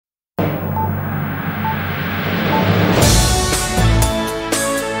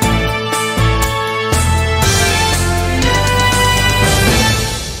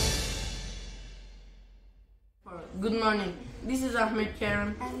Ahmet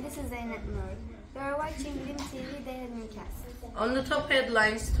Karam. And this is Zeynep Nur. You are watching Bilim TV Daily Newscast. On the top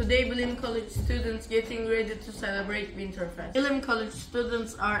headlines, today Bilim College students getting ready to celebrate Winterfest. Bilim College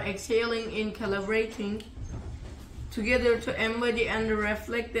students are excelling in collaborating together to embody and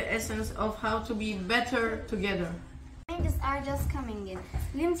reflect the essence of how to be better together. Changes are just coming in.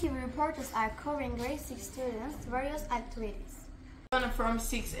 Bilim TV reporters are covering grade 6 students' various activities. Tuana from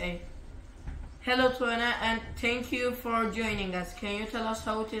 6A. Hello Tuana, and thank you for joining us. Can you tell us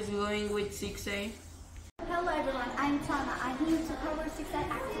how it is going with 6A? Hello everyone, I'm Tuana. I'm here to cover 6A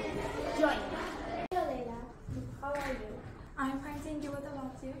activities. Join me. Hello Leila, how are you? I'm fine, thank you. What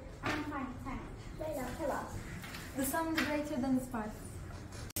about you? I'm fine, thanks. Leila, tell us. The sum is greater than the part.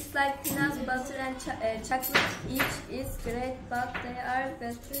 It's like peanuts, butter and chocolate. Each is great, but they are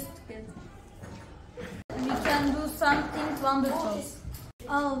better together. We can do something wonderful.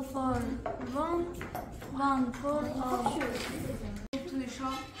 All for one, one for all. To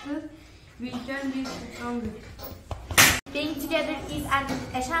shorter, we can be stronger. Being together is an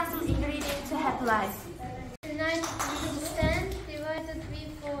essential ingredient to happy life. United we stand, divided we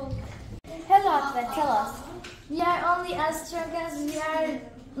fall. Hello Atlet, tell us. We are only as strong as we are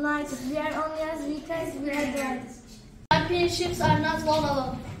united. We are only as weak as we are divided. Championships are not won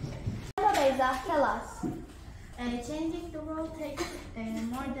alone. Hello Beyza, tell us. Changing the world takes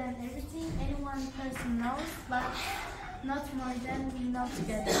more than everything any one person knows, but not more than we know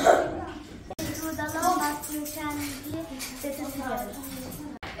together. Through the love that you can be better together.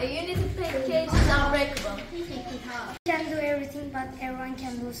 A unity package is unbreakable. We can do everything, but everyone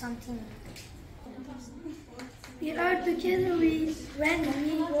can do something. We are together when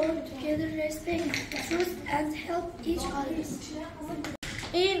we work together, respect, trust, and help each other.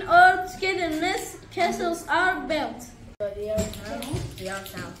 In our togetherness, castles are built. Thank you,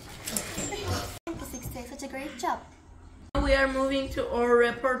 6A. Such a great job. Now we are moving to our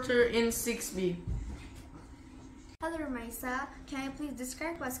reporter in 6B. Hello Rumaysa, can you please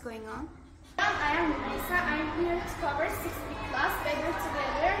describe what's going on? I am Rumaysa. I am here to cover 6B class Better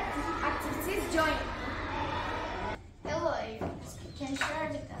Together activities. Join. Hello everyone, can you share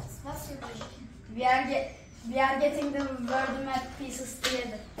with us what's your doing? We are getting the world map pieces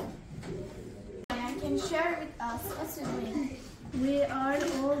together. Can you share with us what's your doing? We are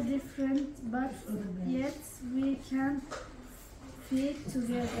all different, but yet we can fit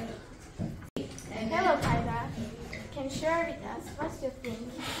together. Hello Tyra, can you share with us what's your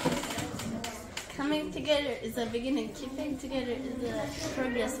thing? Coming together is a beginning. Keeping together is a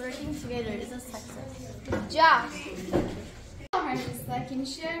progress. Working together is a success. Good job! Hello Marisa, can you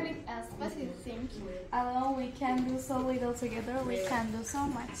share with us what you think? Alone we can do so little, together we can do so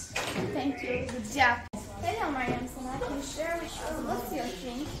much. Thank you, good job! Hello Mariam Sana, can you share with us what's your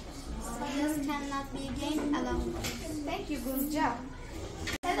thing? Success cannot be gained alone. Thank you, good job!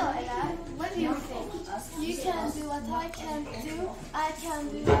 Hello Ella, what do you think? You can do what I can do, I can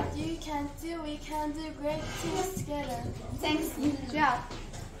do what you can do, we can do great things together. Thanks, good job!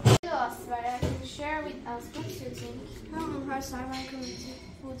 Hello Aswara, can you share with us what you think?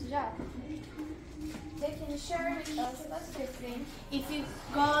 Good job! They can share with us what you think. If you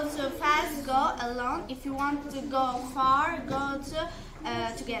go too fast, go alone. If you want to go far, go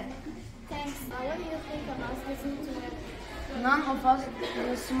together. Thanks. What do you think about listening together? None of us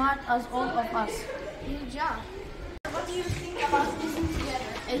is smart as all of us. Good job! What do you think about listening together?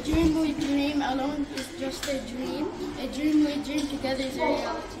 A dream we dream alone is just a dream. A dream we dream together is a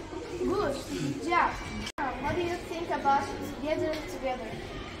reality. Good job! What do you think about together?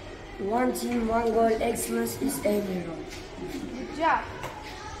 One team, one goal, excellence is everywhere. Good job!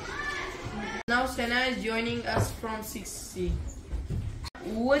 Now Sena is joining us from 6C.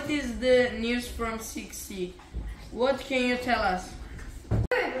 What is the news from 6C? What can you tell us? Hello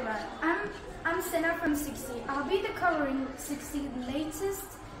everyone, I'm Sena from 6C. I'll be covering 6C latest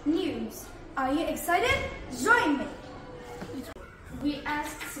news. Are you excited? Join me! We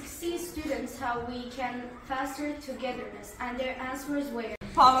asked 6C students how we can foster togetherness, and their answers were: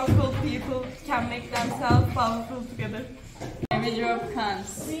 Powerful people can make themselves powerful together. A measure of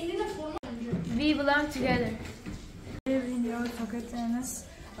cons. We belong together. live in your togetherness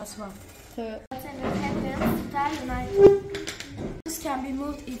as well. This can be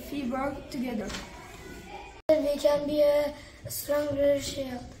moved if we work together. We can be a stronger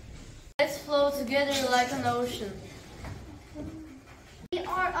shield. Let's flow together like an ocean. We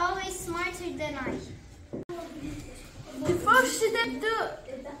are always smarter than I. The first step to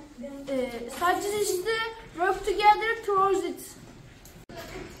success is to work together towards it.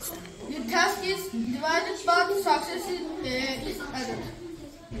 The task is divided, but success is added.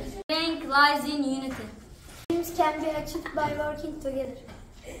 Strength lies in unity. Teams can be achieved by working together.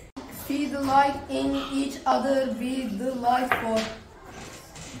 See the light in each other, be the light for.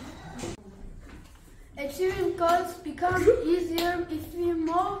 Achieving goals becomes easier if we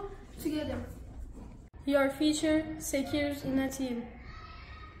move together. Your future secures in a team.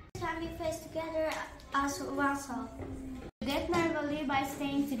 Can we face together as one soul? Get nervously by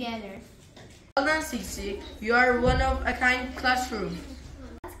staying together. Well done, 60. You are one of a kind classroom.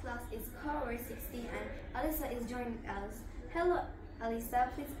 Last class is cover 16 and Alisa is joining us. Hello Alisa,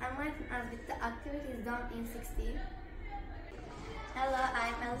 please enlighten us with the activities done in 16. Hello,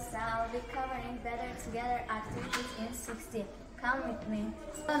 I'm Elsa. I'll be covering Better Together activities in 16. Come with me.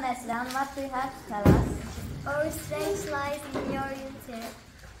 Hello, Neslan. What do you have to tell us? Our strength lies in your unity.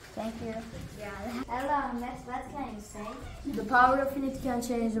 Thank you. Hello, Ahmed. What can you say? The power of unity can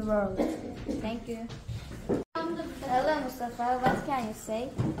change the world. Thank you. Hello, Mustafa. What can you say?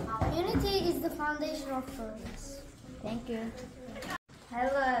 Unity is the foundation of progress. Thank you.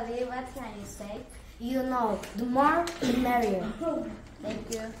 Hello, Ali. What can you say? You know, the more, the merrier.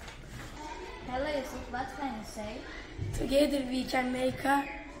 Thank you. Hello, Yusuf. What can you say? Together we can make a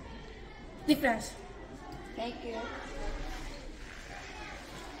difference. Thank you.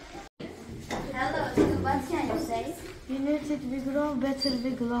 Hello, Yusuf. What can you say? United we grow, better we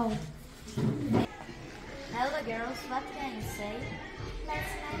glow. Hello, girls. What can you say?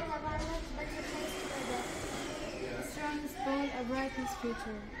 Let's make a much better place together. The strongest bond, a brightest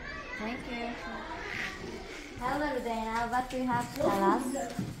future. Thank you. Hello, Rudayna. What do you have to tell us?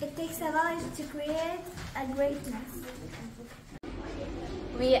 It takes a village to create a greatness.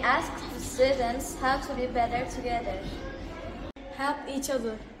 We asked the students how to be better together. Help each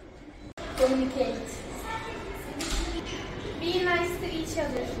other. Communicate. Be nice to each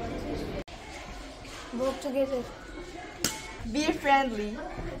other. Work together. Be friendly.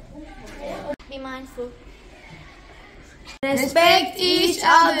 Be mindful. Respect each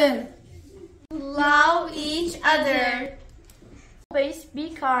other. Love each other. Always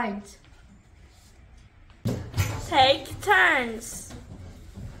be kind. Take turns.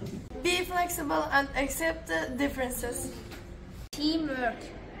 Be flexible and accept the differences. Teamwork.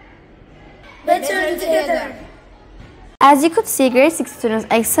 Better together. As you could see, grade 6 students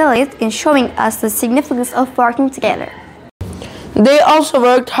excelled in showing us the significance of working together. They also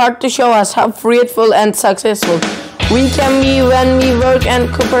worked hard to show us how fruitful and successful we can be when we work and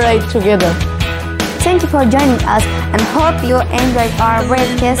cooperate together. Thank you for joining us and hope you enjoyed our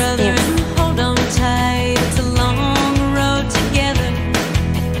webcast news. Hold on tight, it's a long road together.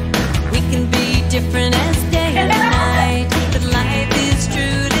 We can be different as